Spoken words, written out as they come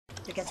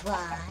Because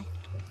why?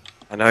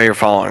 I know you're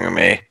following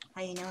me.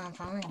 How you know I'm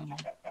following you?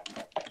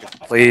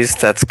 Please,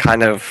 that's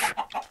kind of...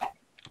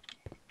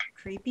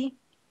 Creepy?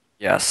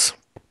 Yes.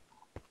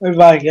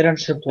 Goodbye, get on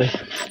simply.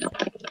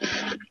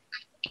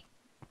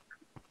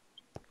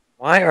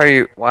 Why are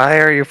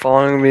you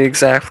following me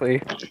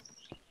exactly?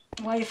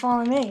 Why are you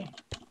following me?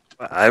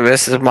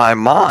 This is my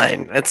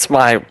mind. It's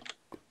my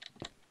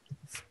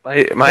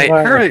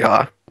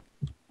area.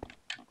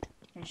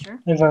 You sure?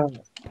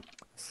 Violet.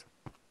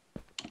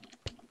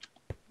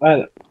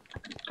 Violet.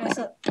 What's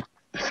up?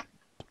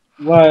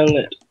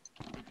 Violet.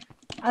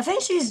 I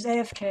think she's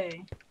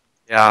AFK.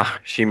 Yeah,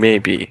 she may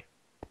be.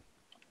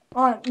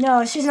 Oh,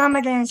 no, she's not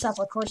making any sense.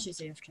 Of course she's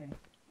AFK.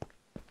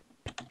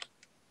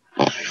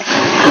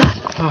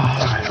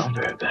 Alright, I'll be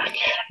right back.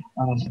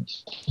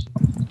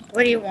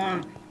 What do you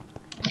want?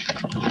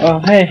 Oh,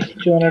 hey,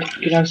 do you want to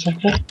get on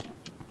simply?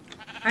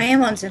 I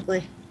am on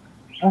Simply.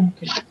 Oh,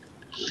 okay.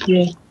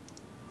 Yeah.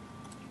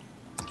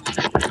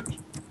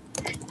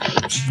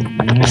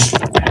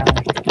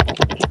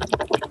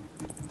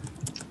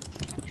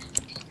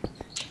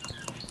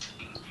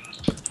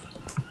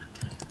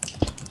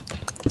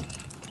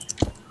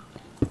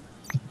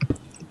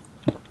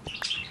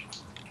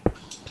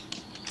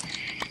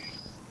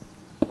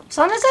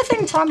 Sometimes I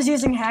think Tom's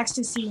using hacks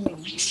to see me.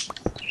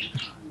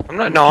 I'm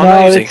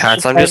not using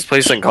hats. I'm just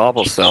placing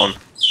cobblestone.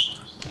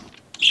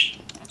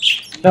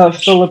 No,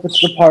 Philip,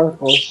 it's the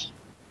particles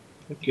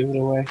that give it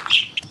away.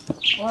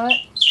 What?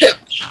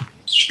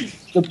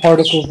 The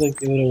particles that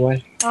give it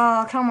away.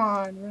 Oh, come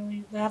on,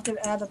 really? They have to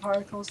add the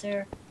particles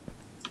there.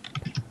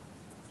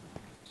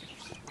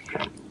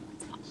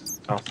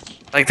 Oh.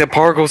 Like the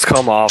particles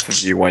come off of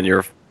you when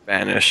you're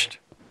vanished.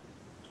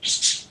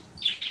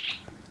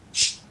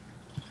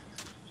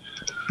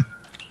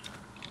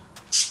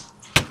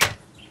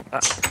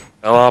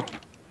 Philip,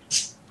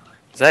 is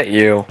that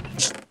you?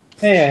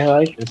 Hey, I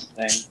like this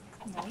thing.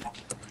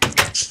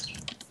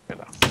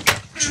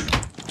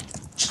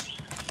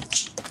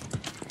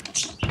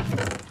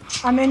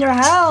 I'm in your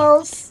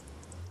house.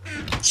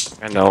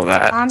 I know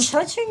that. I'm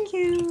touching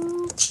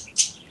you.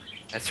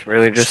 That's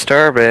really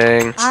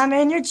disturbing. I'm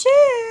in your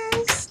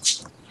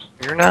chest.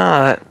 You're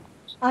not.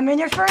 I'm in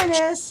your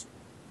furnace.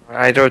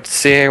 I don't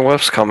see any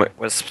wisps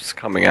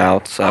coming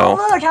out, so.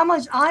 Oh, look how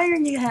much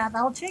iron you have.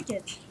 I'll take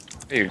it.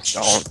 You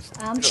don't.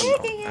 I'm You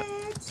taking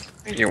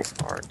don't it. You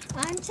aren't.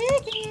 I'm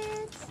taking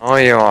it. Oh,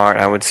 you are.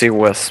 I would see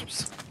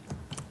wisps.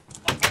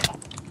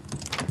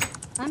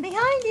 I'm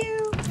behind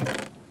you.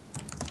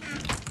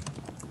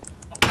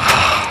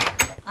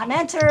 I'm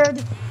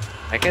entered.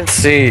 I can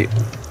see.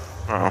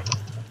 Oh.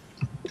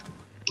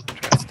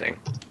 Interesting.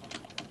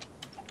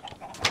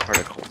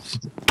 Particles.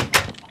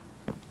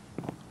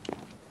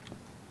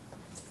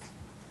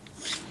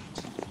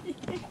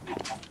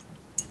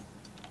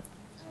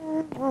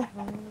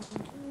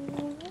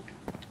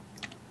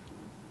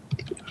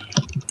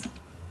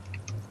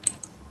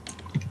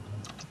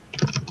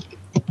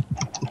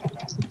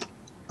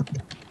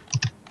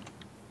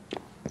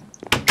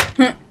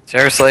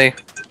 Seriously?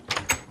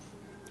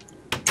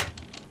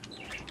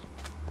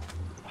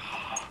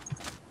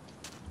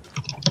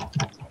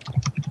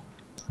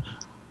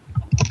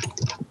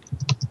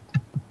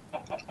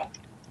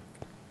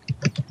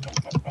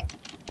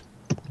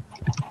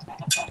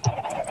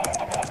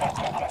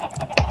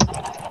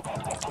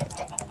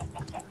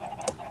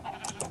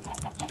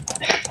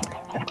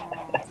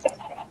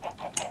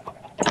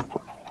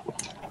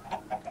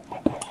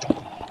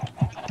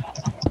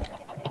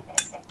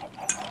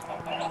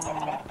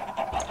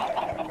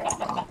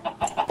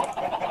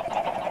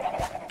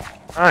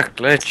 Ah,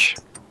 glitch.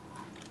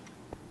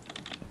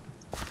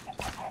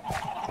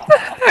 What the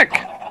heck?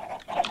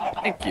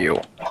 Thank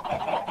you.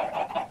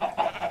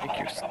 Thank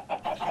you,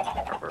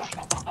 Robert.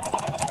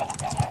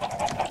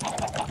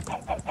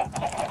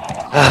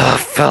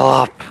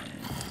 Philip.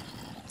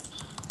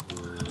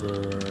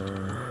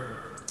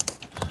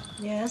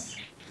 Yes.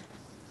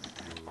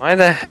 Why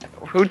the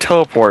who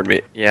teleported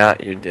me? Yeah,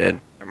 you did.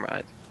 Never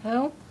mind.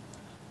 Who?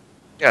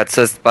 Yeah, it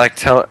says Black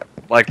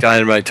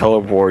Dynamite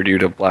teleported you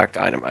to Black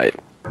Dynamite.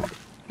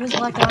 Who's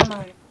Black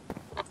Dynamite?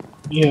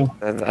 You.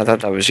 I thought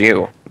that was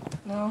you.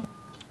 No.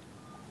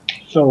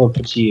 Philip,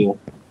 it's you.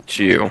 It's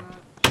you.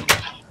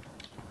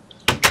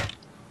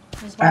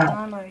 Who's Black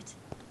Dynamite?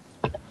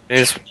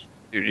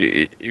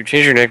 You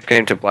change your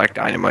nickname to Black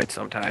Dynamite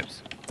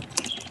sometimes.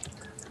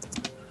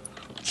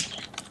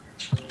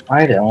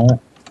 I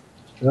don't.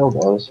 Phil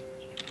does.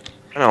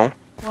 I know.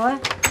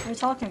 What? What are you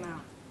talking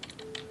about?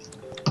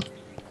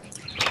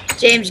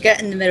 James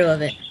got in the middle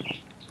of it.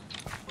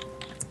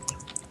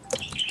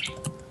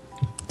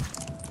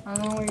 I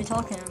don't know what you're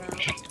talking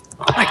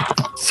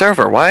about.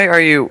 Server, why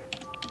are you...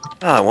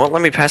 Oh, it won't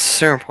let me pass the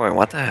server point.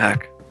 What the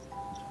heck?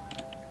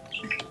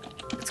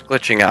 It's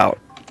glitching out.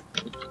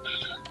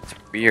 It's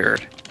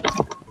weird.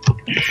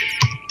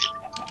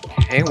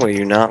 Okay, will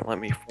you not let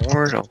me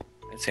forward? Oh,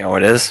 let's see how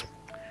it is.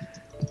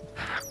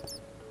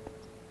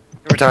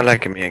 Never thought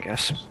liking me, I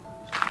guess.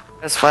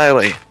 That's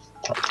Filey.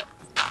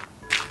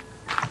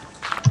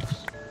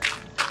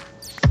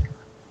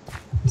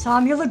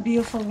 Tom, you look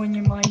beautiful when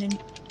you're mining.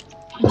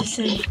 Just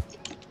saying.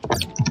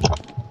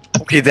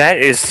 Okay, that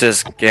is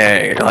just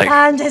gay. Like,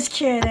 I'm just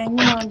kidding.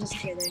 You know, I'm just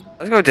kidding.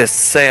 I was going to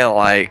say,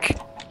 like,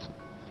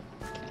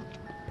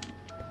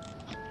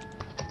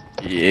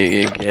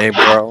 yeah, gay,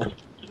 bro.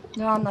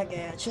 No, I'm not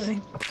gay,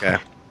 actually. Okay,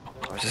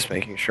 I was just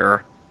making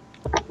sure.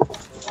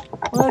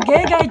 Well, a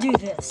gay guy do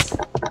this.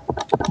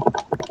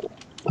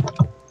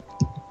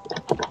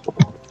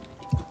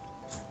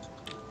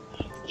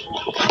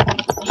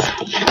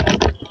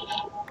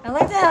 I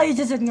like that how you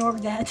just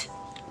ignored that.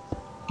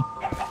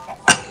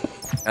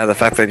 The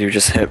fact that you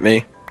just hit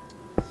me.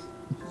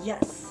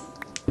 Yes.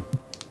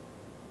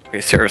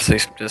 Okay, seriously,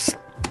 just.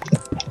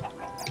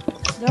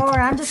 Don't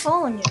worry, I'm just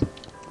following you.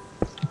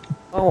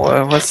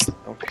 Oh, what's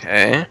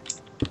okay?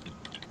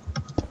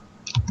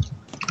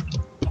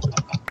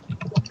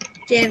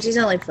 James, he's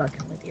only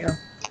fucking with you.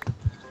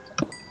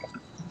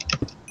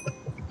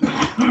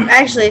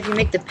 Actually, if you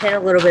make the pin a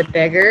little bit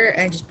bigger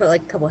and just put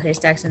like a couple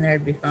haystacks in there,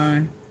 it'd be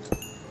fine.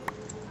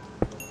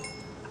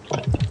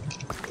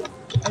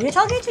 Are you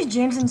talking to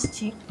James in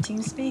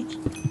TeamSpeak?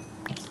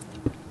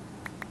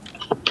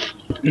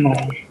 No.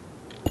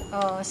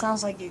 Oh, it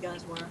sounds like you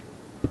guys were.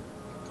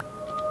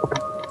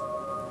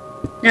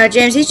 No,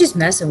 James, he's just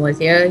messing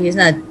with you. He's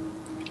not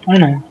I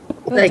know.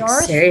 Who, like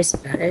Darth? serious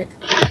about it.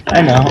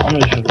 I know. I'm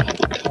just joking.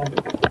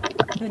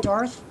 Who,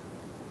 Darth?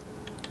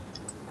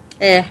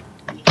 Eh.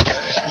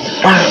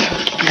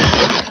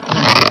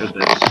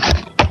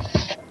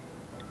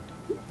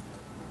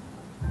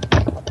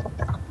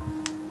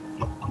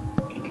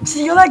 So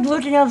you're like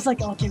looking up, it's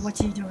like, okay, what's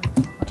he doing?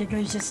 Okay, good,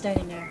 he's just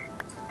standing there.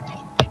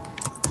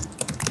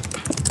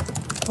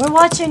 We're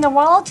watching the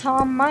Wild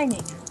Tom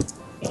mining.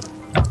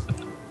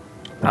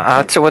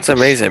 That's what's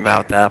amazing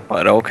about that,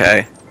 but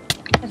okay.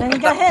 And then he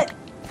got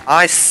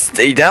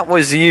hit. That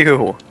was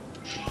you.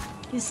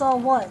 You saw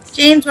what?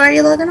 James, why are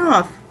you logging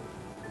off?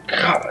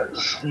 God,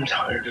 I'm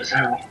tired as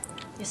hell.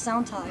 You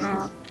sound tired.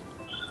 Oh.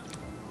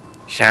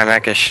 Sound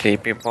like a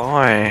sleepy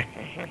boy.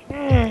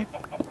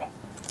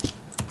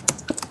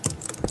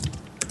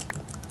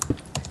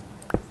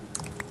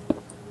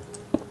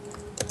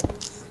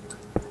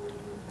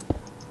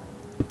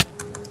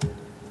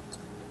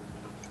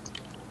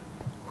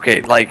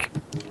 Okay, like,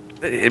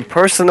 in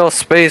personal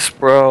space, I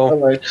bro.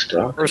 like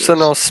stalkers.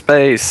 Personal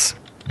space.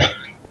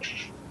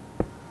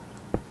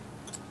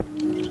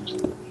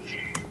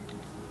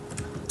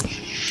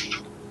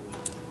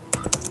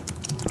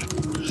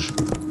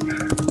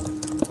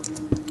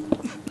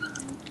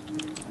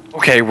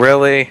 Okay,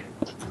 really?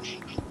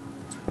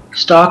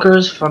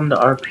 Stalkers from the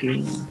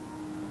RP.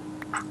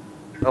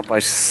 Oh, I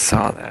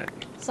saw that.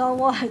 So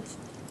what?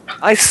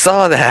 I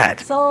saw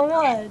that. So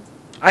what?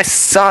 I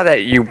saw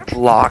that you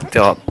blocked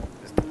up.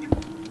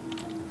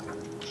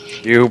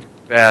 You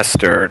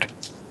bastard.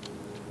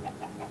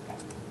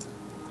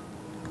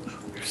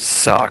 You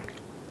suck.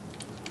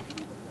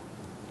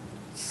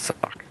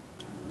 Suck.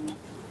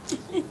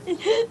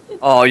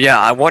 Oh yeah,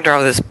 I wonder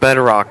how this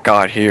bedrock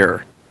got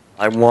here.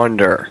 I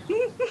wonder.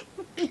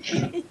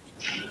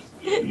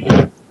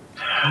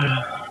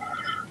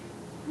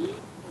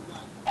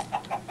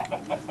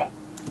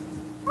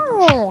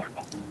 Oh.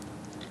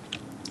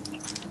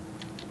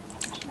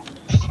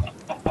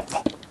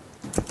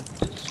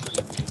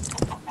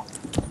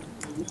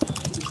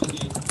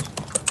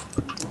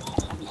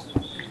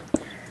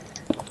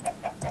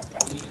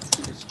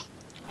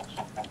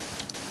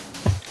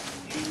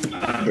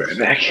 I'll be right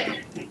back.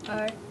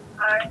 Alright.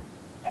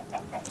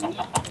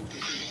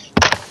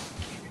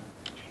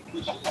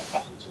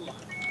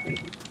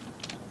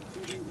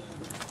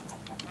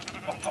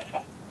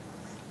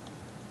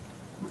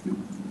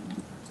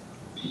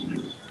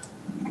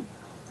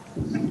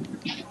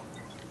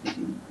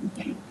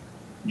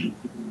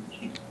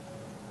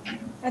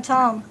 Hey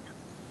Tom,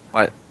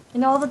 What? you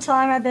know all the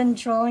time I've been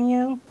trolling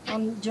you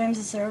on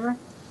James' server?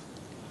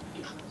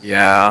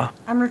 Yeah.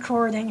 I'm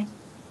recording.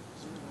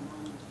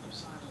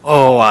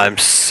 Oh, I'm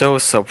so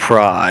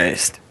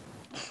surprised.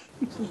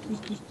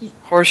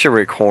 Of course you're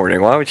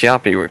recording. Why would you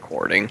not be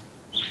recording?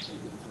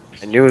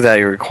 I knew that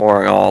you were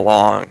recording all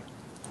along.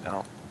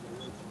 No.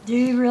 Do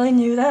you really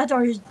knew that,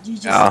 or you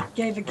just Yeah.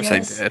 gave a Of course I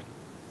guess? did.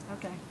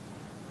 Okay.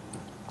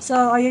 So,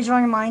 are you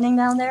joining mining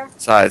down there?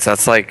 Besides,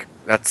 that's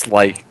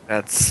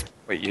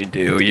what you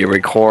do. You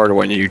record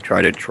when you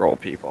try to troll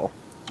people.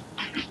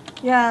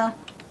 Yeah.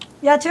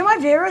 Yeah, to my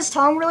viewers,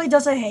 Tom really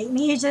doesn't hate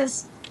me. He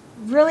just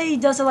really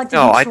doesn't like to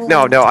No, be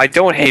trolled. I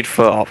don't hate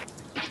Phil.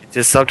 It's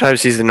just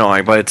sometimes he's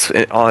annoying, but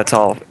it's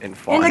all in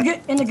fun.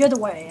 In a good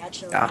way,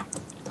 actually. Yeah.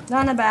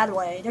 Not in a bad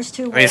way. There's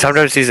two I mean, ways.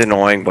 sometimes he's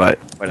annoying, but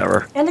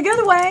whatever. In a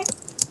good way.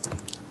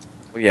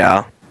 Well,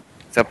 yeah.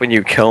 Except when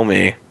you kill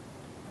me.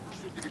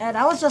 Yeah,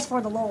 that was just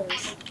for the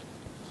lols.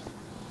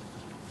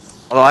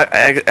 Although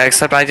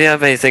except I didn't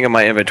have anything in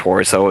my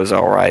inventory, so it was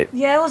alright.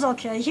 Yeah, it was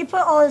okay. He put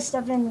all his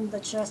stuff in the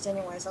chest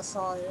anyways. I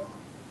saw it.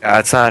 Yeah,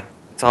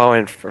 it's all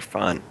in for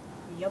fun.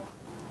 Yep.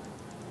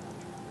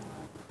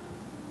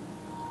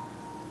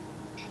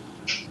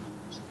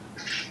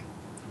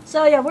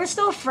 So yeah, we're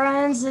still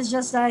friends. It's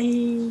just that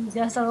he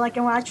doesn't like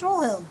it when I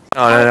troll him.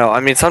 No. I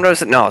mean,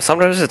 sometimes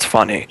it's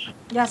funny.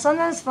 Yeah,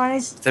 sometimes it's funny.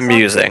 It's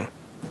amusing.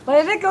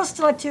 But if it goes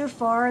to like too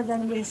far,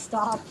 then we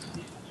stop.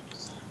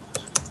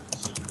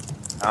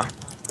 Oh.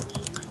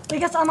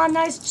 Because I'm a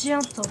nice,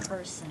 gentle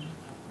person.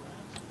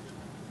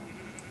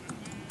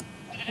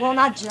 Well,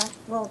 not gentle.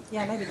 Well,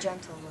 yeah, maybe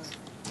gentle, but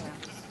yeah.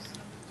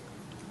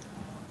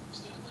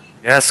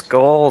 Yes,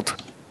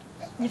 gold.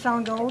 You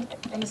found gold?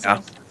 Let me see.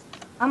 Yeah.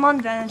 I'm on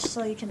bench,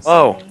 so you can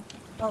Whoa. see me.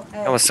 Oh,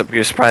 hey.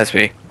 You surprised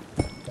me.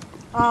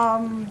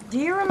 Do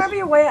you remember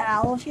your way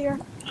out of here?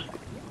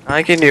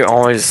 I can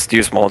always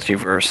use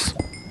multiverse.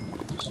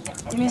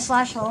 You mean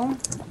slash home?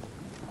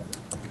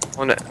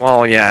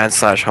 Well, yeah, and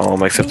slash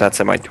home, except that's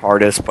in my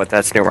TARDIS, but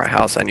that's near my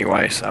house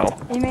anyway, so.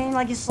 You mean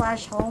like you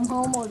slash home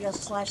or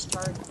just slash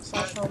home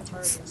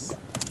TARDIS?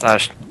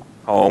 Slash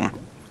home.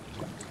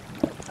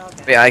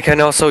 Okay. Yeah, I can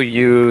also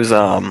use,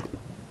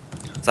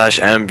 slash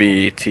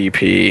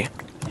MBTP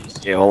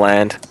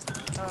Land.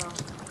 Oh.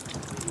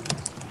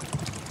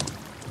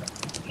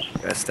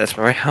 Yes, that's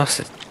where my house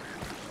is.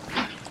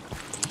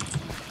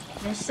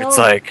 So It's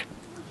like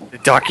the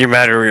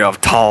documentary of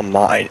Tom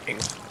mining.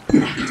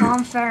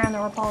 Tom Farron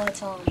or Paula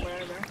Tom,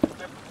 wherever.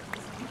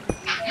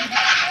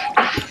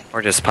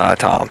 Or just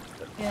Tom.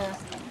 Yeah.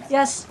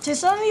 Yes, to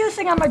some of you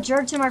think I'm a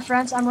jerk to my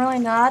friends, I'm really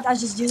not. I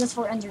just do this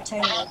for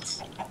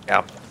entertainment.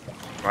 Yeah,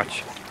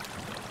 much.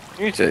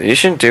 You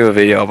should do a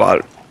video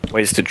about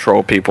ways to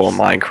troll people in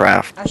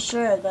Minecraft. I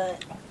should,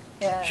 but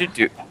yeah.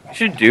 You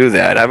should do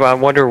that. I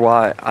wonder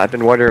why. I've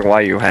been wondering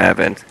why you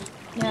haven't.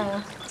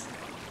 Yeah.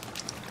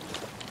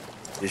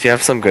 Did you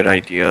have some good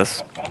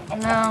ideas?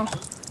 No.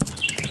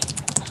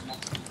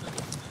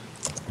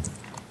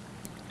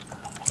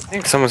 I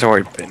think someone's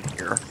already been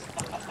here.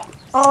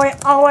 Oh wait,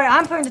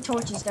 I'm putting the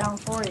torches down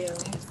for you.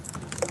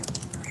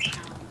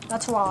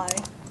 That's why.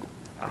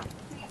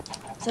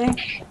 See?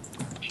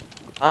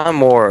 I'm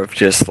more of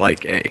just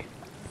like a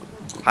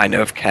kind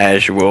of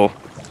casual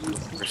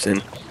person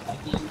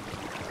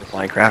with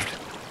Minecraft.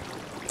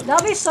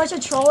 That'd be such a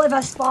troll if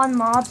I spawn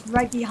mobs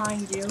right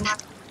behind you.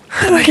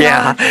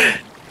 Yeah.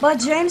 But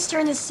James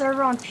turned his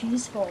server on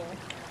peaceful.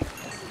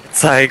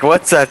 It's like,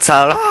 what's that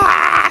sound?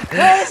 Ah!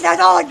 What is that?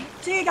 Oh,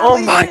 G guy, Oh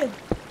what my- you did?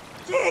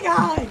 G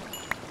guy!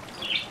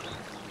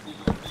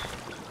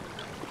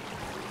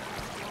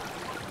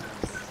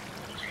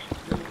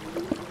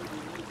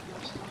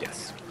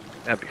 Yes,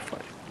 that'd be fun.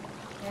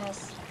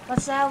 Yes. But I'm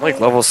sadly,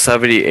 like level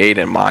 78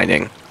 in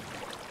mining.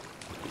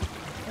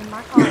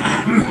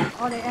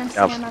 Oh, the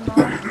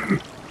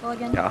MCMMR. Go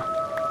again. Yeah.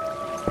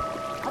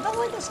 I don't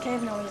like those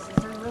cave noises.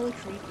 They're really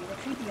creepy. They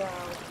creep you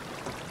out.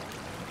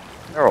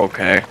 They're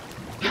okay.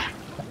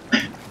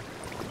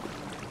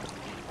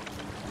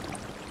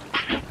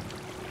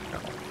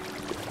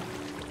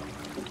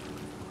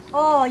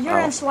 Oh, you're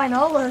Oh. in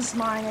Swinola's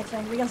mine, I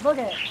think. Because look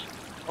at it.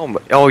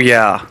 Oh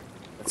yeah.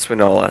 That's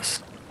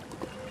Spinolas.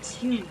 It's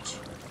huge.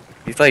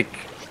 He's like,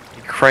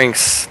 he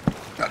cranks,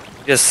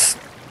 just,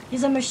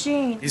 He's a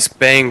machine.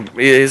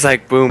 he's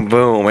like boom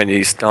boom and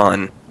he's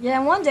done. Yeah,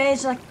 and one day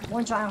it's like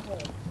one giant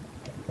hole.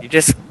 He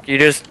just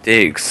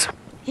digs.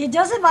 He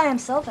does it by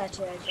himself,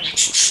 actually, I think.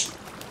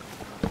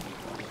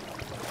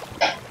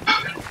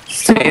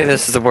 See,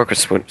 this is the work of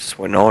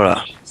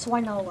Swinola.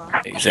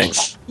 Swinola. Amazing.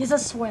 He's a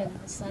swin.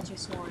 It's not too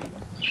swine.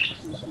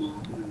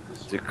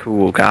 He's a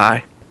cool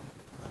guy.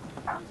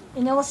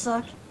 You know what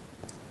suck?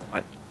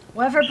 What?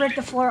 Whatever break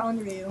the floor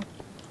under you.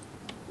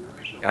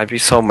 I'd be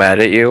so mad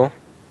at you.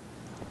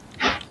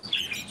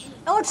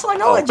 Oh, it's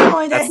Swinola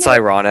joined That's it.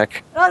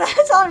 ironic. Oh,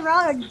 that's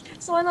ironic.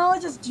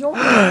 Swinola just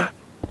joined.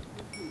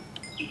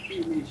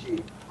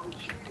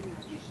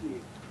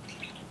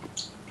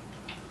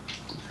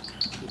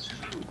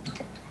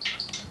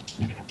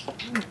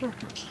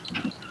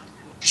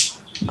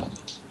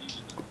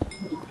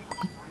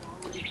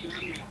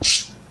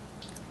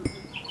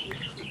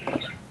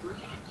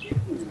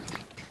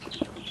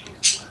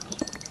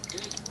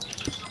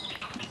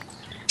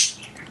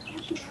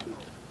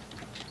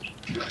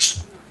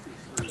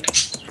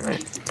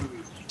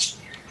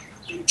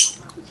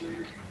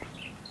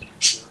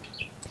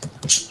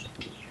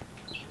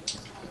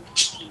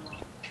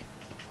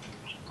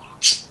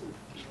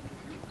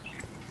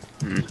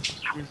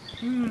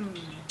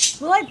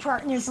 We're like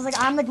partners. It's like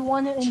I'm the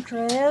one in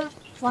creative,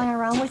 flying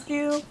around with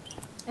you,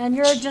 and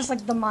you're just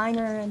like the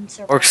miner and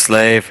survival. Orc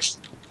slave.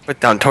 Put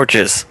down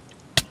torches.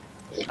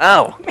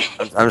 Ow!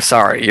 I'm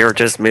sorry, you're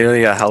just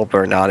merely a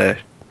helper, not a...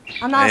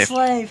 I'm not a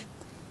slave.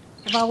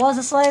 If I was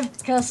a slave,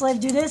 could a slave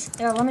do this?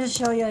 Here, let me just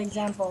show you an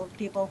example,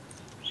 people.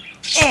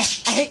 I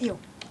hit you.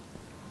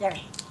 There.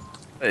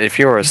 If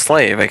you were a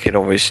slave, I could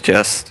always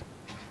just...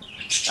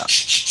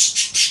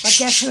 But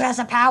guess who has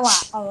the power?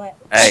 Oh, wait.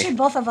 Hey, Actually,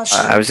 both of us.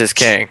 I was just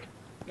kidding.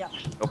 Yeah.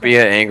 Don't be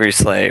an angry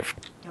slave.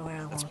 No, I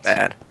That's won't.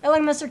 bad. Hey,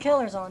 look, Mr.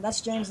 Killer's on.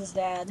 That's James's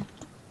dad.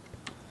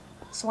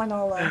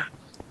 Swinola.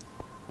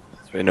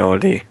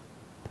 Spinoli.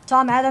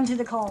 Tom, add him to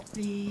the call,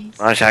 please.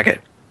 Wanna check it?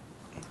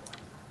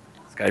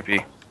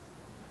 Skype.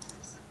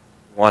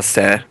 Wants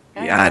that. be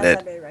added.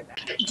 I'll be right back.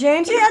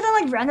 James, you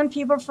added like random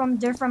people from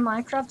different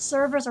Minecraft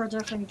servers or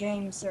different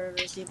game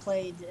servers you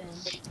played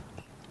in.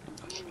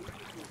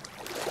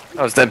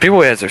 Oh, the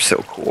people heads are so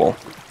cool.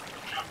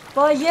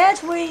 But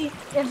yet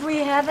if we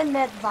haven't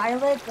met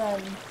Violet,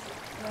 then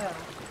yeah.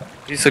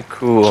 He's a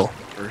cool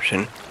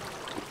person.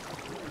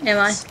 Am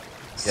I?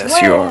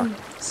 Yes, you are.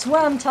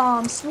 Swim,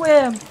 Tom,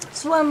 swim.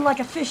 Swim like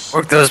a fish.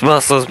 Work those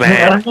muscles, I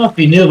man. don't know if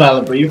you knew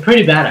about it, but you're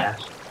pretty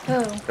badass.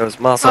 Who? Those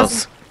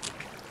muscles.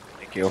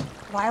 Thank you.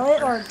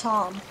 Violet or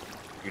Tom?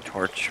 You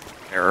torch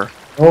bearer.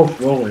 Oh,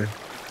 roller.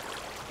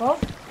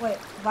 Both? Wait,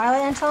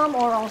 Violet and Tom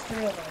or all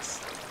three of us?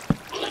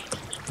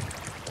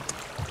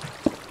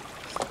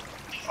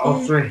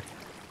 All three.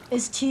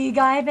 Is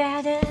T-Guy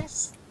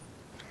badass?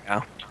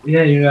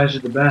 Yeah, you guys are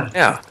the best.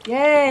 Yeah.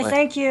 Yay, What?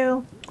 thank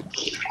you.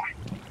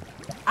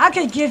 I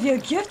could give you a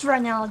gift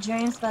right now,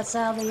 James, but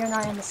sadly you're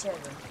not in the server.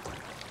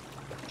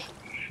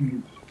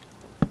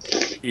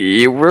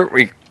 You were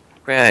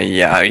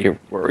yeah, you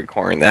were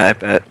recording that, I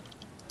bet.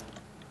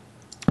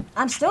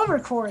 I'm still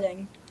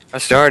recording. I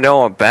started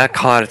no, a bat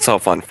caught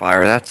itself on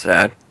fire. That's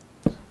sad.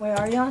 Wait,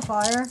 are you on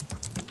fire?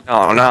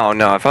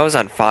 No. If I was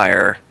on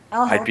fire,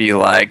 I'll I'd help be you.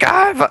 like,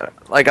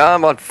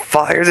 I'm on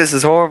fire. This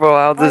is horrible.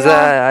 How does Oh, yeah?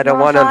 that? I don't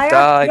You're on want to fire?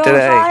 die You're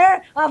today. On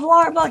fire? I have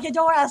water bucket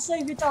door. I'll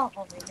save you, Tom.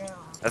 Oh my god.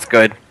 That's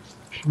good.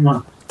 Come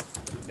on.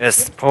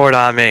 Just pour it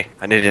on me.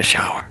 I need a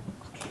shower.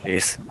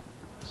 Please.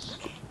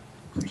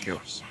 Thank you.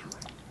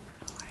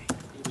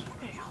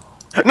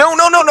 No.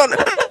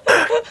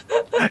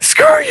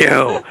 Screw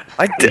you.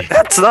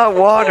 That's not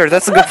water.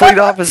 That's the complete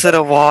opposite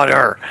of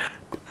water.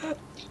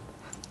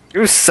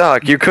 You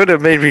suck. You could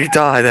have made me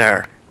die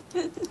there.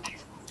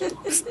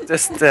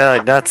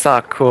 That's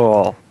not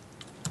cool.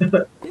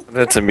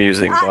 That's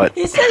amusing, but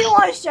He said you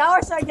want a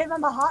shower, so I gave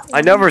him a hot one.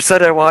 I never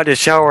said I wanted a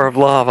shower of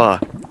lava.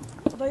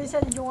 But you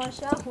said you want a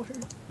shower.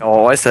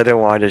 No, I said I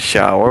wanted a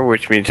shower,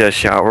 which means a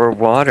shower of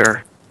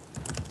water.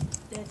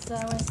 Did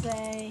someone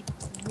say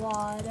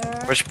water?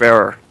 Push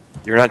bearer,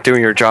 you're not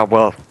doing your job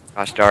well.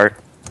 Gosh darn.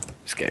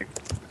 Just kidding.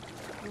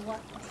 What?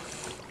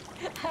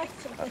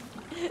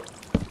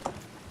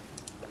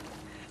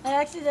 I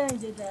accidentally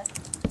did that.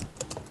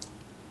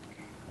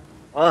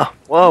 Oh,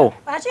 whoa.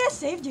 Actually, I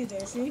saved you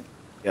there, see?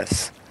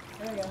 Yes.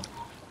 There we go.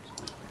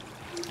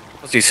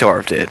 Well, you sort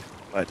of did,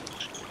 but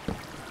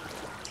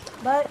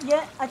But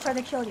yet, I tried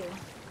to kill you.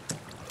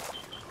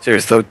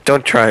 seriously, though,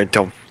 don't try and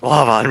dump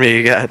lava on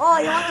me again. Oh,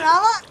 you want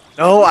lava?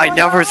 No, You I want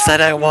never lava?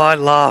 said I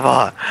want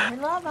lava. Give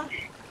me lava.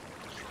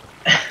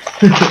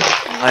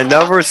 I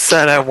never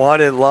said I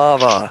wanted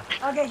lava.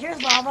 Okay,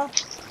 here's lava.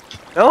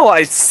 No,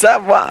 I said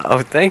wow.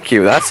 Oh, thank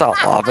you. That's not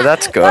lava.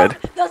 That's good.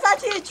 That's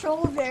actually a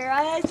troll there.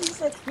 I actually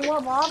said, you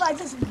want lava? I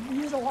just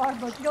used a water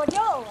book. You go,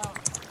 yo!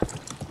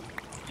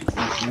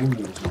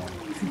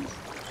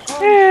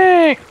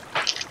 Yay!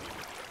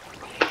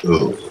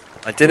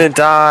 I didn't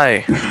die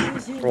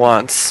Who's here? for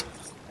once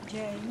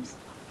James.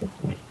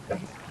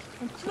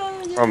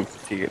 from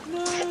the.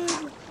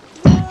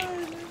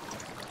 Run.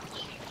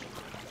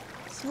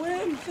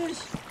 Swim, fish.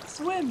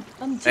 Swim.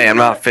 Hey, I'm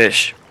not a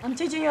fish. I'm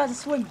teaching you how to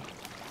swim.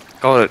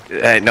 Call it.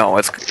 Hey, no,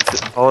 it's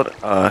called.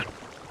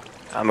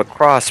 I'm a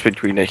cross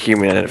between a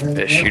human and a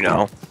fish. You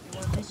know. You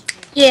want fish?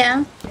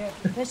 Yeah. Here,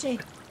 fishy.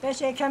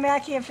 Fishy, come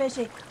back here,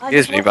 fishy.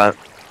 Excuse me, but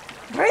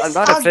I'm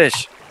not a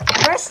fish.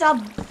 First,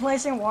 stop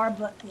placing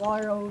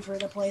water over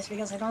the place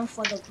because I don't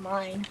flood the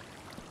mine.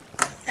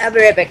 I'll be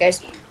right back,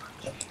 guys.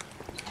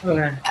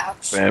 Okay.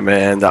 Swim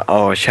in the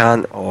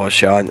ocean,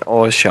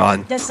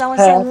 ocean. Did someone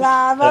say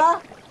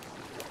lava?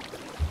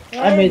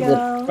 There I you made the-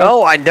 go.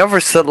 No, I never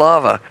said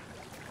lava.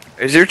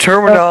 Is your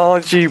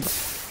terminology a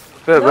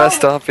bit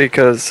messed up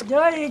because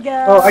There you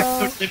go. Oh, I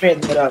totally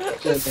made that up.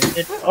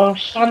 Oh,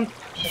 son.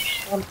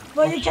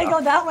 Well, you can't go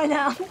that way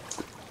now.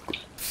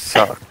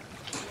 suck.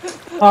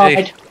 Oh, Hey.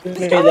 I totally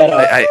made that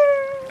up. I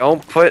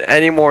don't put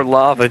any more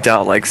lava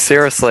down. Like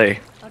seriously,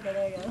 Okay,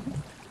 there you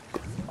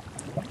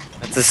go.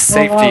 that's a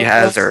safety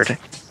hazard,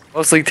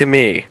 mostly to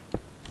me.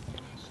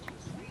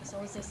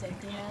 Someone say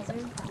safety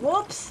hazard.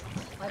 Whoops!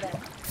 My bad.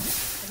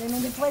 I didn't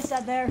mean to place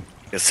that there.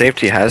 Because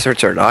safety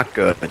hazards are not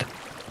good.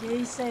 Did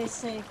you say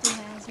safety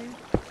hazard?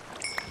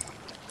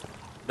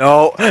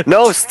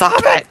 No,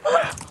 stop it!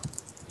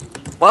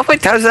 What many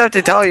times do I have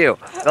to tell you?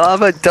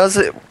 Lava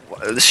doesn't.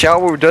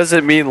 Shower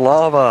doesn't mean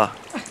lava.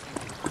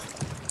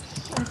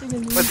 I think it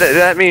means But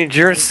that means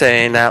you're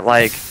saying that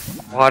like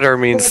water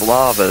means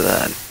lava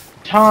then.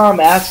 Tom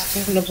asked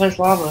him to place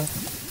lava.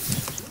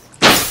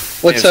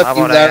 What's How up,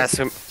 you about I ask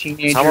him?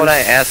 teenagers? How about I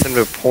ask him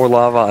to pour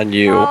lava on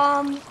you?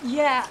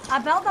 Yeah,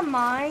 about the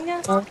mine.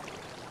 Huh?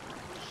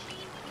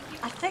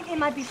 I think it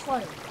might be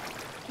flooded.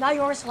 Not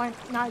yours, not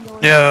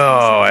yours.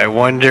 No, I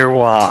wonder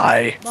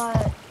why.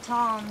 But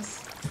Tom's.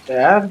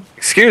 Dad?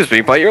 Excuse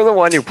me, but you're the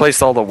one who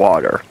placed all the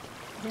water.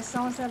 Did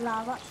someone say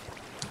lava?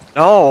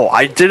 No,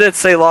 I didn't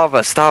say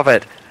lava. Stop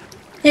it.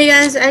 Hey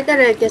guys, I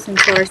gotta get some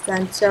chores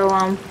done, so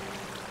Alright,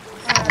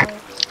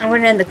 I'm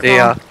gonna end the call. See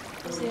ya.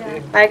 see ya.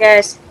 Bye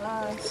guys.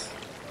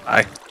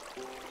 Bye.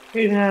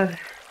 Hey, Dad.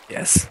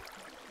 Yes.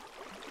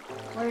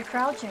 Where are you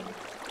crouching?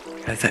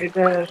 Hey,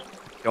 Dad.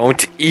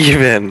 Don't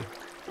even.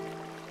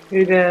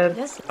 Hey, Dad.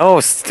 Yes. Oh,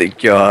 stick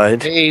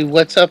good. Hey,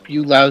 what's up,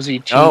 you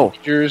lousy Oh.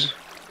 teachers?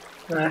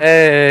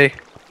 Hey.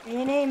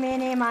 Eeny,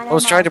 meeny, miny, I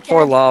was trying to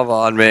pour lava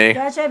on me.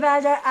 Get your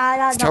badger out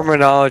This of the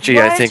terminology,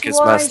 I think, Which is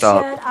one messed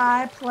up. should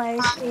I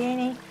place?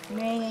 Eeny,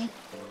 meeny,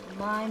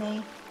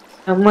 miny.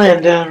 I'm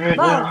laying down right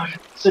Whoa. now.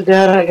 So,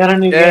 Dad, I got a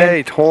new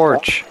Yay, game.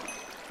 torch.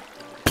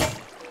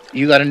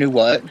 You got a new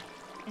what?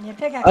 And your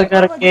pickaxe. I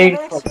got Oh, a look, you have game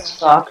an called extra.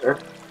 Soccer.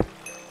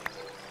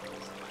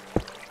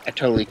 I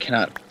totally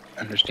cannot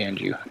understand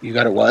you. You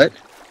got a what?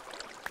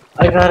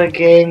 I got a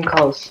game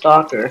called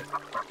Stalker.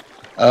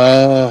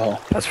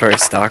 Oh. That's very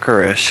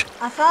stalkerish.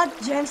 I thought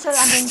James said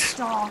I'm being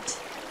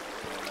stalked.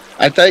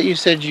 I thought you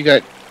said you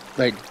got,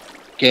 like,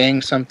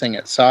 gang something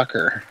at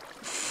soccer.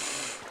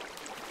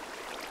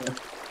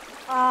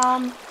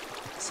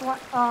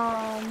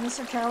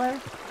 Mr. Keller,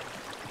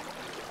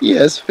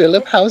 Yes,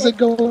 Philip, how's it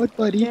going,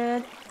 buddy?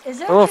 good.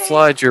 Is it Don't okay?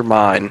 flood your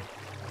mind.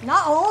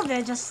 Not all of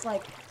it, just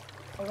like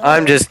a little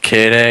I'm bit. just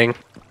kidding.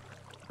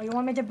 Oh, you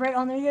want me to break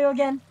under you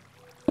again?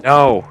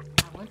 No.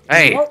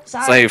 Hey, Oh,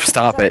 sorry. slave,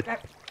 stop Sorry. it.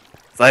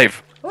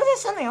 Slave. Oh,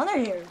 there's something under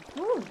here.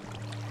 Ooh.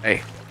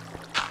 Hey.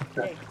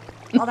 Hey.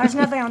 Oh, there's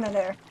nothing under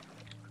there.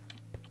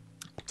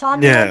 Tom,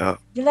 No.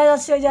 you let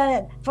us do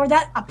that. For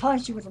that, I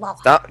punch you with lava.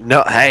 Stop.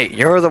 No. Hey,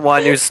 you're the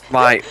one who's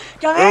my. Come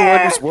You're the one here.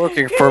 who's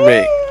working Come for me.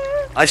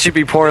 here. I should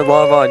be pouring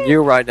lava on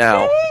you right Come now.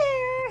 here.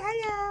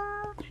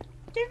 Hello.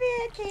 Give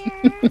it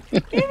here.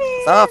 Give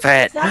it. Stop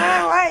it. Stop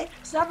running away.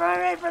 Stop running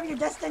away from your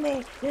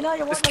destiny. You know you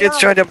This want the kid's lava.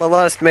 trying to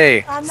molest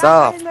me. I'm not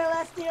Stop. trying to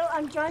molest you.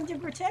 I'm trying to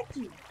protect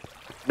you.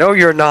 No,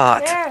 you're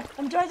not. There.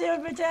 I'm trying to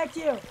protect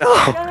you. No.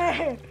 Come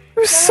here.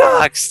 You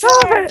suck.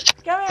 Stop Come here. it.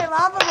 Come here.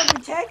 Lava will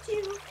protect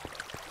you.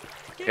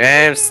 Come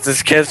James, here.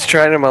 this kid's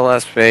trying to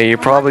molest me. You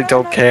I'm probably not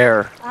trying don't to-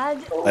 care.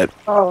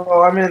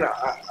 Oh, I mean,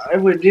 I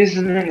would do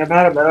something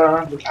about it, but I don't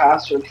have the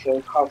password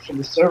for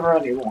the server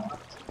anymore.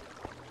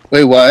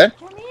 Wait, what?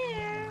 Come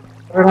here.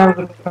 I don't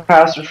have the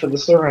password for the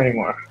server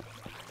anymore.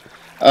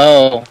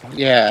 Oh,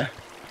 yeah.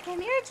 Come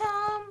here,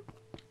 Tom.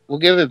 We'll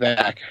give it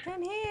back.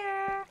 Come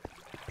here.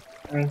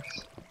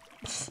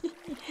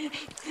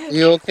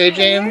 You okay, Come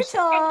here, James?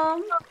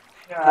 Tom.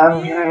 Yeah, Come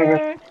I'm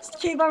here. Just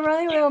keep on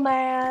running, little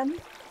man.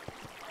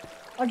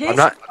 Okay, I'm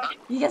not.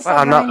 You can Well, stop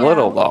I'm not running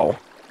little now. though.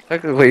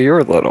 Technically,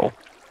 you're little.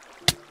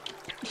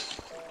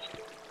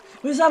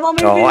 Who's that want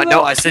me to No, be I little?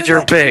 no. I said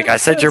you're big. I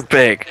said you're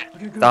big.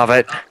 Stop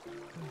it.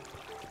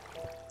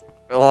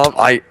 Well,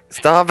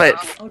 stop it.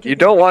 Okay, You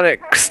don't want it.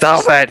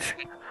 Stop it.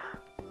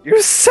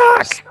 You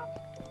suck.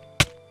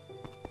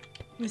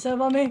 Who's that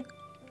about me?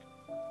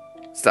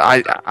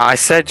 I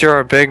said you're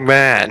a big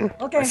man.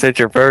 Okay. I said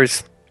you're very.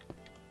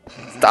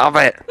 Stop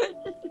it.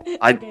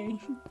 Okay.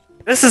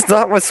 This is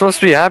not what's supposed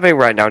to be happening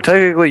right now.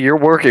 Technically, you're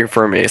working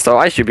for me, so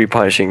I should be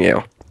punishing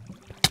you.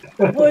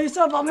 Oh, you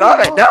said about me. Stop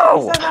it, Oh,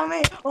 no! You said about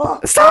me. Oh.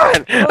 Stop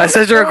it! I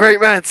said you're a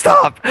great man.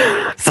 Stop!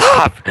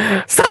 Stop!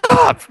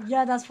 Stop!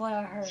 Yeah, that's what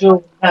I heard.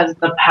 Phil has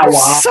the power. You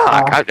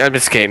suck! I'm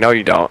just kidding. No,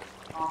 you don't.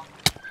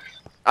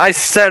 I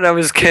said I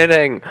was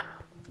kidding.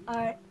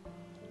 Alright.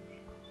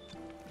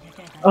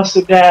 Oh,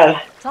 so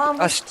Dad. Tom,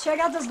 Gosh. check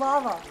out this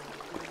lava.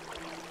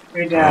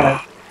 Hey,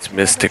 Dad. It's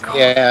mystical.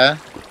 Yeah.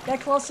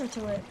 Get closer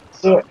to it.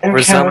 So in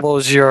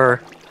Resembles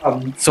your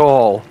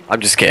soul. I'm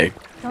just kidding.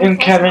 Come in closer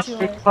to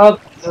chemistry it. club,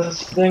 there's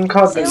this thing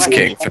called See, Just look,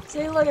 kidding.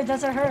 see, look, it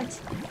doesn't hurt.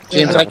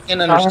 James, I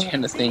can't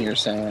understand a thing you're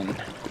saying.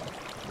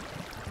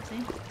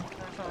 See?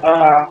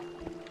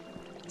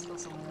 Let's go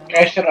somewhere else.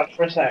 Guys, shut up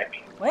for a sec.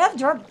 Why do you have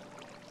dirt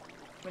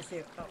with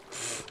you? Oh.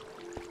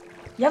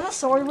 You have a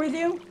sword with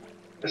you?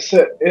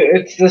 So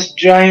it's this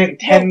giant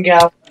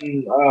 10-gallon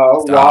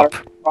Stop.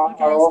 water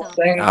bottle stop.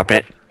 thing. Stop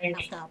it.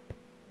 Stop, stop.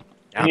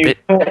 Stop You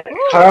it. put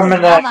Ooh, carbon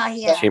there's lava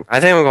here. I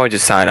think I'm going to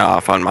sign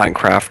off on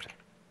Minecraft.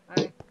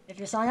 Alright, if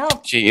you sign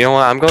up. Gee, you know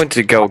what? I'm going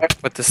to go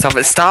put the stuff.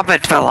 Stop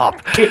it, Philip!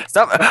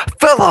 Stop it,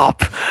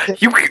 Philip!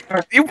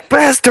 You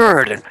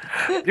bastard!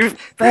 You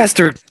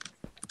bastard!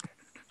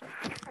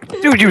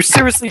 Dude, you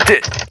seriously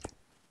did.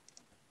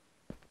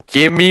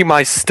 Give me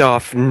my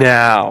stuff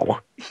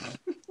now.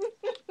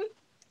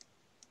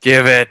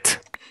 Give it.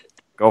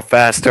 Go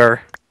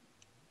faster.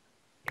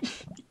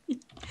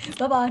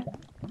 Bye-bye.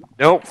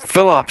 Nope,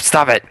 Philip,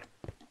 stop it.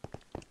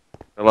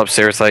 Philip,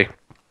 seriously.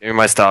 Give me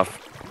my stuff.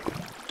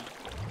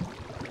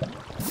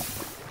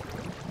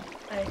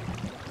 Hey.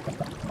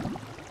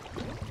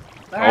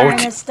 Don't- Burn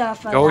this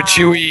stuff Don't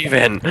you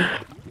even.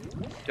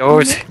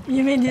 Don't.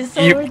 You mean this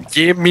sword?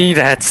 Give me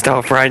that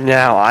stuff right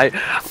now.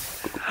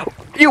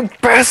 You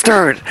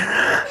bastard!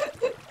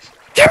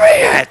 Give me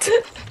it!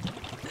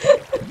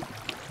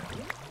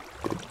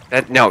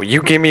 No,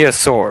 you give me a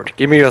sword.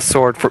 Give me a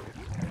sword to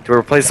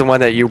replace the one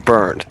that you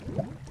burned.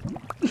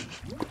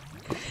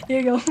 Here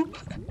you go.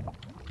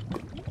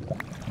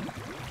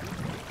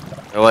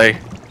 Really?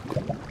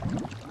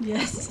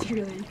 Yes,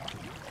 really.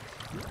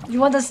 You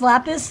want this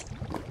lapis?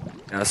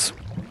 Yes.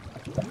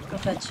 Go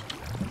fetch.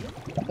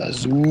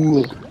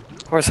 Azul.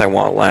 Of course I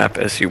want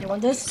lapis, You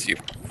want this? you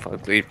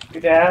fugly.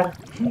 Dad.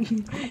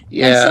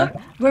 Yeah.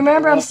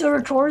 Remember, I'm still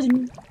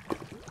recording.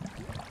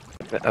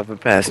 of a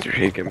bastard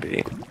he can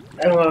be.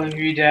 I love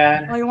you,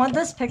 Dad. Oh, you want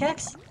this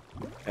pickaxe?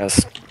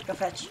 Yes. Go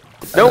fetch.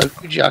 Nope. I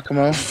love you,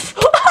 Giacomo.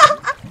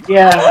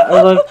 Yeah,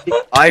 I love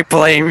you. I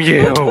blame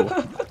you.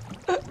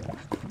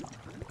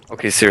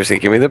 Okay, seriously,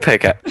 give me the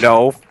pickaxe.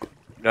 No.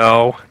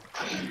 No.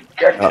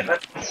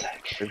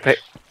 Actually,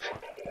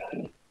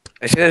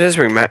 that is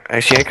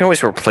Actually, I can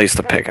always replace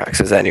the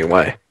pickaxes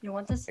anyway. You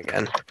want this?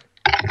 Again.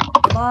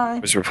 Bye.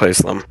 Just replace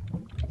them.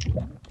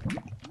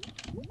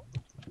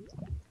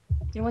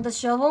 You want the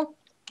shovel?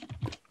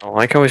 Oh,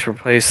 I can always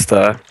replace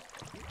the...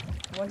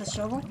 You want the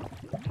shovel?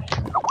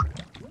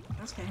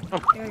 Okay.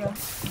 Here we go.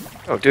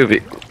 Oh,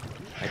 doobie.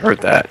 I heard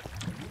that.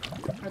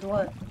 Heard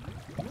what?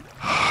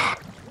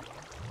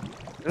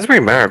 It doesn't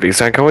really matter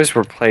because I can always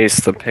replace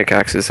the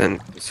pickaxes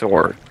and the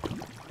sword.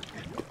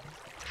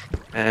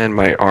 And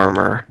my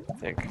armor, I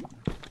think.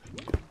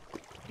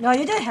 No,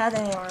 you didn't have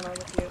any armor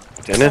with you.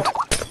 Didn't?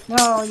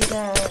 No, you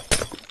didn't.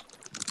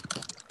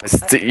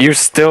 You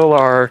still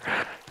are...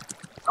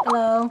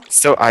 Hello.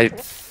 Still, I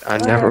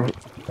never...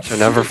 Shall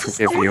never Just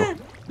forgive threw you. that-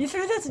 You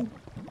threw this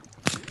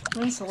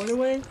one sword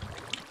away?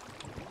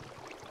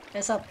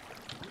 It's up.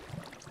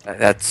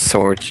 That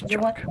sword's You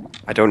want? junk.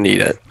 I don't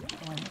need it.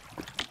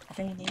 I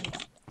think you need it.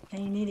 I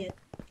think you need it.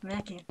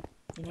 Mac you.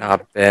 You need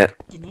Not it. bit.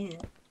 You need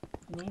it.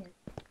 You need it.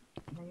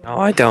 No,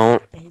 I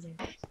don't. Yeah, you do.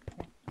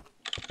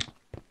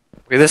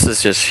 Okay, this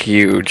is just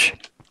huge.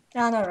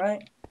 Yeah, I know,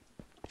 right?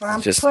 But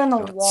I'm Just putting the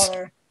nuts.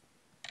 water.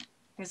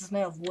 Because it's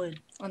made of wood.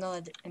 Oh no,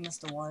 I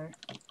missed the water.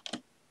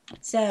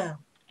 So,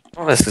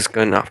 Well, this is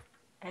good enough.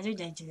 how's your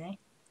day today?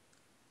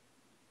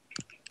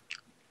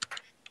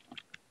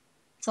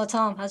 So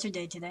Tom, how's your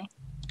day today?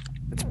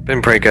 It's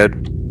been pretty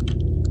good.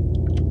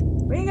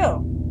 Where you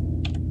go?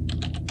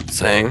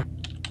 Saying.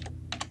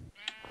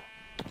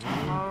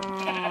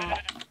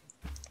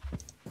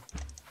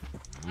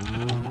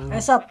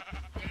 What's up?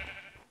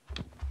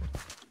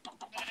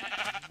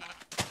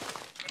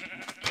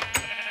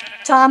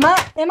 Tom,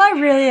 am I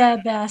really a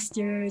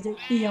bastard?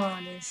 Be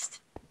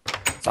honest.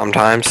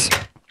 Sometimes.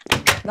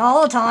 Not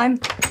all the time.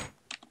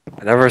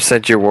 I never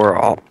said you were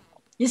all.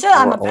 You said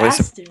I'm a You're always-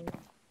 bastard.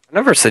 I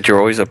never said you're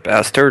always a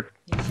bastard.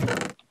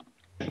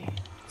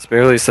 It's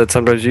merely said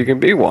sometimes you can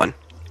be one.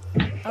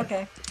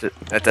 Okay.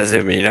 That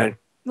doesn't mean I.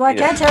 Well,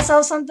 Yeah. can I test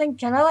out something?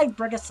 Can I like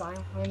break a sign?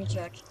 Let me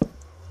check.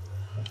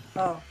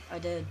 Oh, I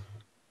did.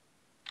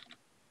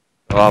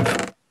 Up.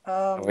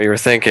 Um, What you were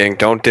thinking?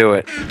 Don't do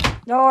it.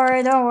 don't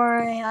worry, don't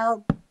worry.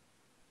 I'll.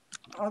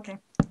 Okay.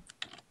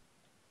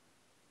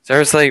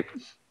 Seriously.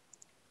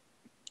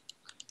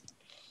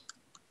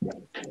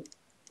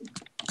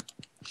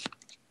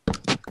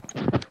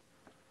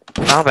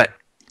 Stop it.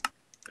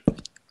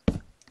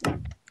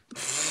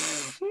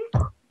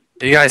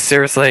 You guys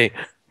seriously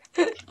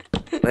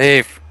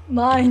leave.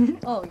 Mine.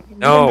 Oh, you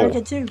No. can break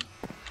it too.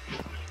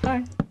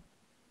 Alright.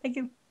 Thank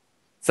you.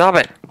 Stop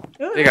it.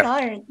 Ooh, you an go.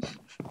 iron.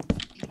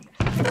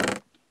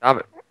 Stop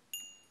it.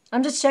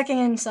 I'm just checking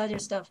inside your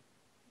stuff.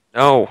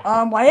 No.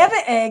 Why do you have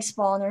an egg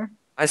spawner?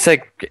 I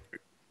said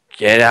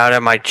get out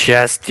of my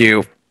chest,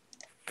 you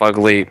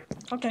fugly.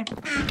 Okay.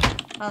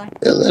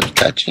 Philip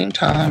touching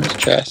Tom's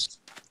chest.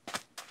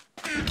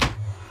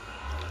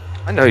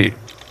 I know you.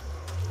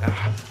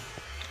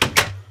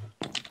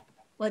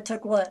 What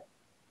took what?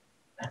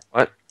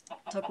 What?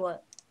 Took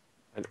what?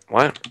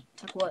 What?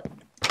 Took what?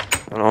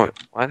 I don't know.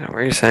 What? What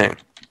are you saying?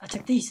 I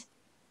took these.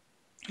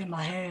 Look at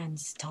my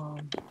hands,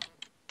 Tom.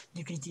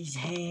 Look at these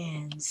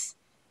hands.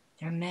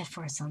 They're meant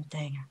for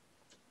something.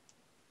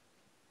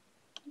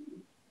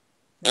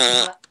 Look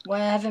at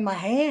what I have in my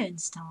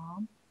hands,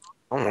 Tom.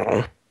 I don't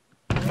know.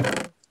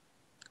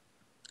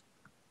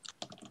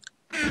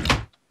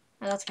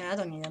 Oh, that's okay, I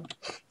don't need them.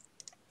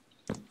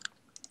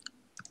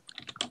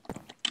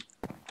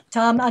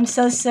 Tom, I'm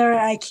so sorry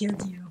I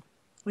killed you.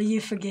 Will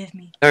you forgive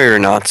me? No, you're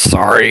not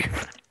sorry.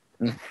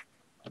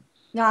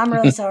 No, I'm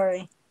really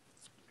sorry.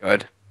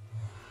 Good.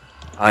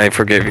 I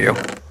forgive you.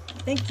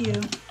 Thank you.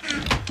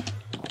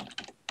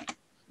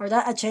 For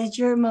that, I changed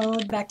your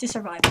mode back to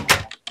survival.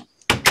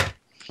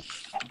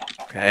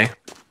 Okay.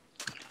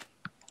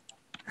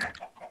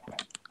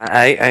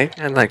 I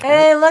like that.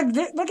 Hey, look!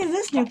 Look at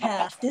this new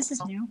path. This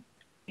is new.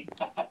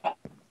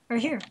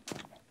 Right here.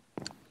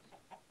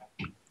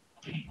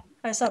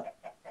 What's up?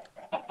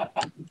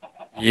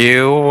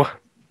 You.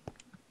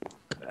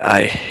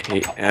 I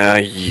hate.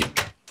 You.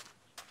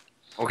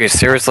 Okay,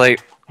 seriously.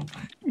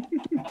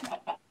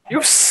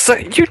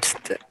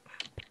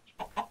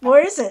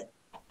 Where is it?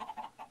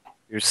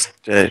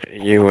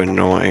 You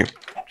annoying.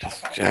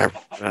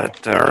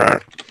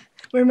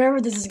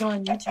 Remember, this is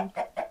going on YouTube.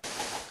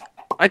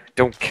 I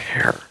don't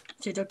care.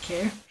 You don't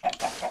care.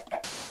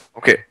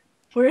 Okay.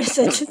 Where is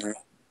it?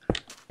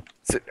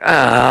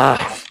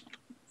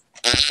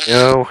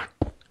 No.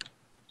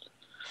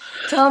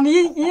 Tom,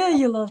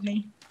 you love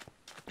me.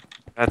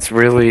 That's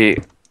really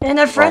In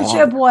a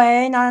friendship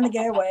way, not in a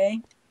gay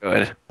way.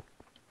 good.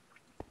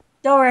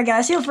 Don't worry,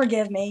 guys. You'll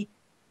forgive me.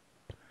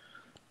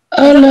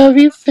 I love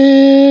you,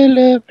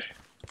 Philip.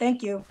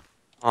 Thank you.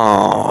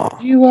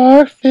 Aww. You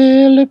are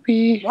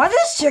Philippi. Why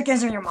there's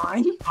chickens in your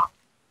mind?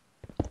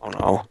 Oh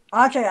no.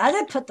 Okay, I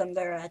did put them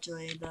there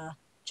actually. The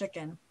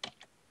chicken.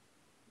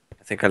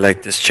 I think I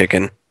like this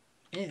chicken.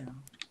 Ew.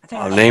 I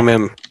think I'll name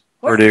him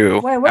Where-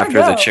 Purdue wait, where'd it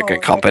after the go? chicken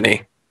Oh,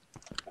 company.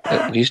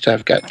 At least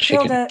I've got I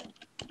killed chicken. it.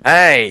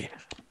 Hey!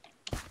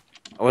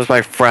 That was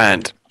my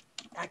friend.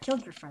 I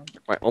killed your friend.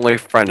 My only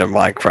friend in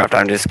Minecraft.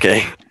 I'm just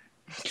kidding.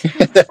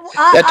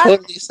 That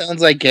totally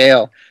sounds like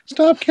Gail.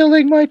 Stop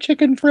killing my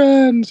chicken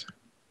friends.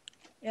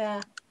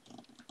 Yeah.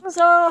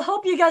 So,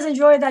 hope you guys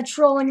enjoyed that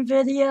trolling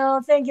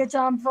video. Thank you,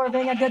 Tom, for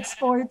being a good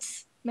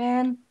sports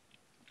man.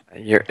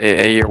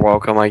 You're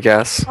welcome, I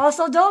guess.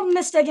 Also, don't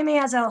mistake me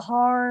as a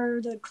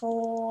hard,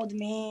 cold,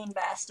 mean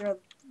bastard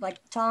like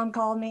Tom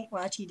called me.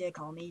 Well, actually, he did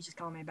call me. He just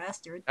called me a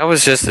bastard. That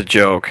was just a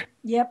joke.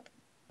 Yep.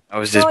 I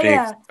was just So, being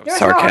yeah,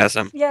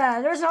 sarcasm.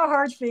 there's no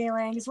hard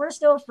feelings. We're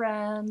still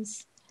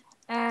friends.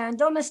 And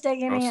don't mistake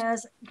me Gross.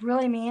 as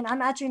really mean.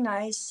 I'm actually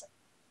nice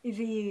if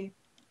you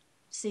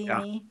see Yeah.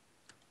 me.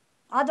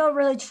 I don't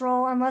really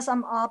troll unless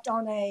I'm opt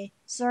on a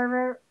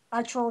server.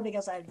 I troll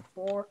because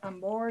I'm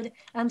bored.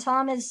 And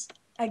Tom is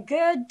a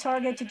good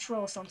target to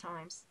troll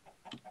sometimes.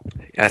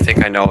 I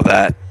think I know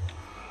that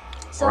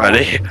So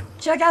already.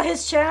 check out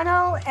his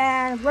channel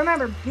and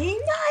remember, be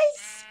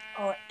nice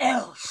or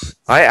else.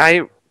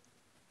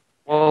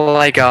 Well,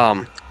 like,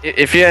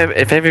 if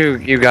any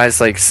of you guys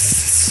like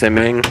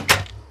simming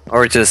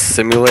or just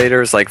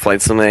simulators like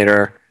Flight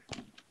Simulator,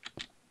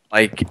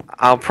 like,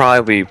 I'll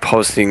probably be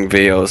posting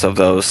videos of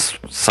those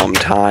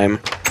sometime.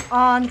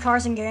 On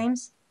Cars and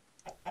Games.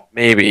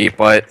 Maybe,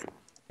 but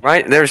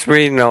there's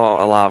really a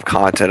lot of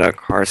content on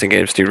Cars and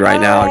Games Dude right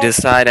now. I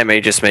decide I may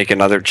just make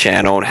another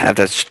channel and have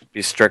that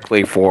be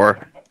strictly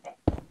for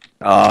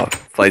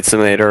Flight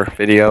Simulator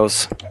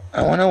videos.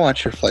 I want to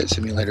watch your flight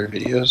simulator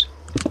videos.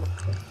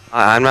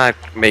 I'm not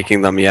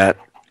making them yet.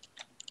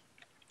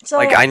 So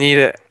Like,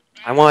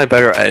 I want a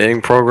better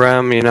editing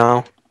program, you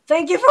know?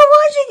 thank you for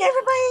watching,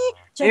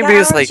 everybody. Check out Maybe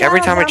it's our like every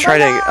channel time I down try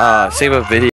below. to save a video.